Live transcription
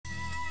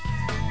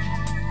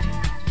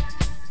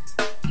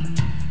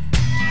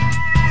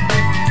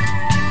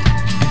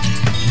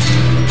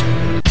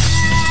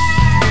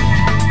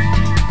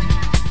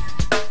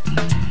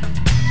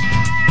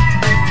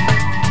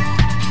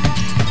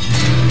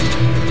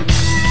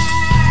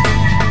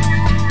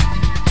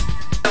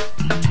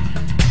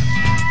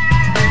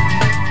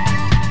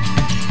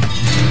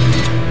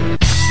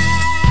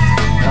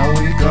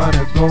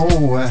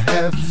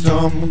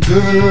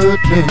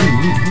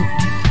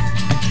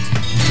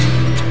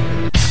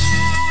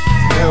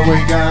Yeah, we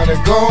gotta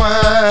go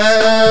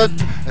out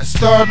and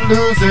start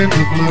losing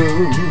the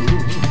blues.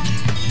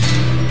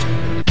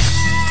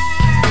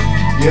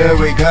 Yeah,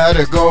 we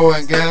gotta go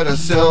and get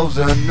ourselves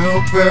a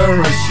new pair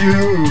of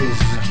shoes.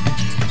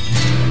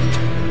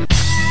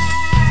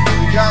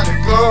 We gotta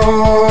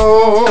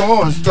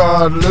go and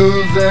start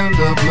losing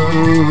the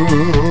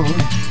blues.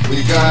 We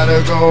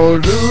gotta go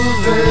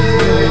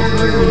losing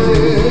the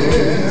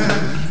blues.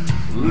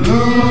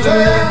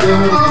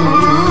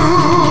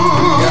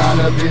 We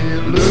gotta be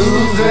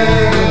losing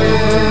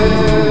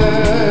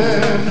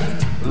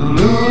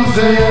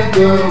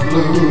the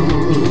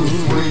blues.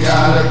 We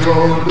gotta go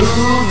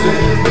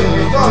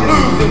start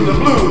losing the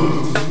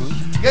blues.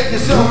 Get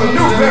yourself a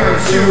new pair of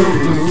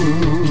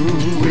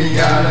shoes. We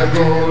gotta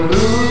go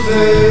losing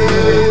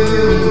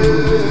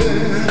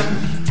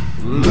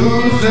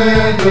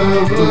the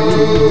blues.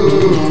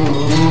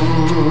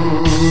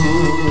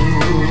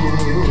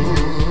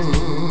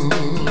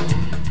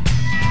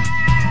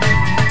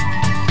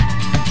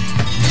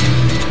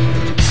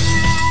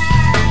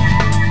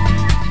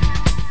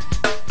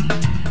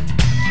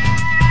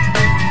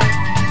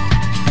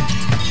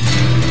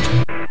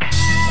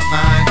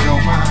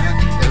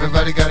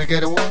 Everybody gotta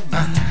get a one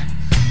mind.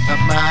 My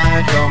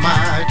mind, your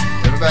mind.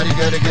 Everybody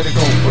gotta get a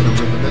go for the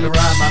rhythm and the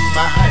rhyme. My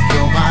mind,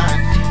 your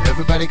mind.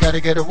 Everybody gotta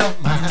get a one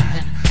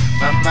mind.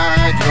 My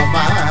mind, your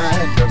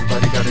mind.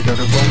 Everybody gotta get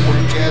a go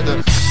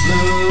together.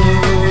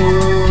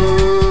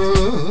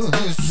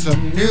 Lose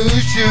some new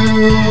shoes.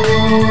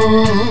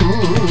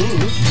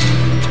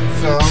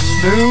 Some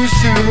new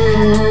shoes.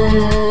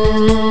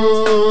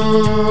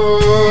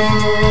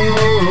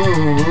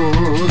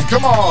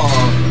 Come on.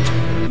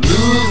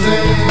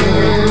 Losing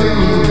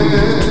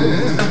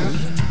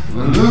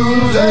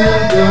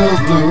the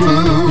blues.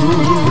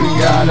 We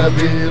gotta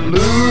be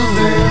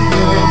losing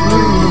the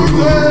blues.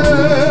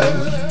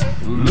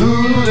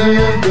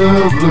 Losing the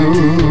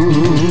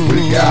blues.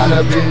 We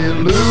gotta be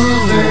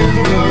losing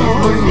the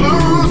blues.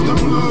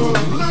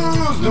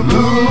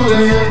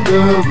 Losing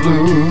the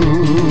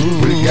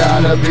blues. We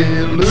gotta be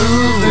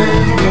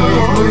losing the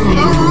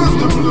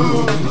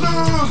blues.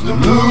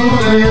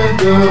 Losing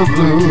the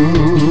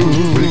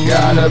blues. We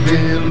gotta be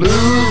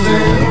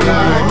losing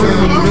like a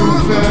new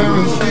pair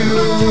of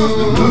shoes.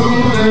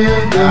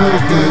 Losing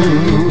like a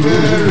new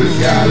pair of shoes.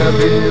 Gotta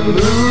be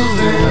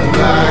losing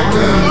like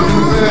a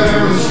new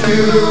pair of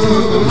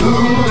shoes.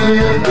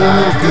 Losing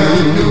like a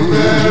new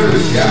pair of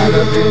shoes.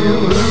 Gotta be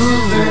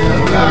losing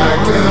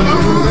like a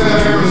new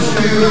pair of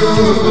shoes.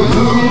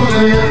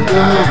 Losing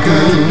like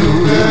a new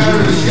pair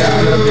of shoes.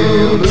 Gotta be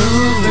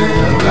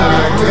losing like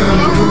a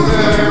new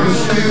pair of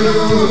shoes.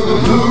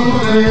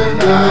 Losing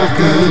like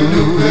a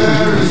new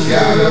pair of shoes.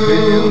 Gotta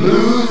be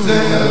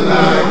losing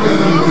like a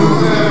new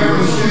pair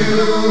of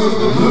shoes.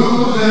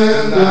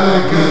 Losing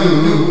like a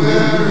new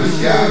pair of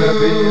shoes. Gotta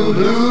be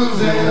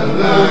losing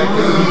like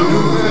a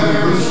new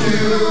pair of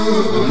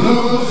shoes.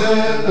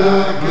 Losing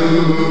like a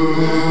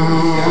new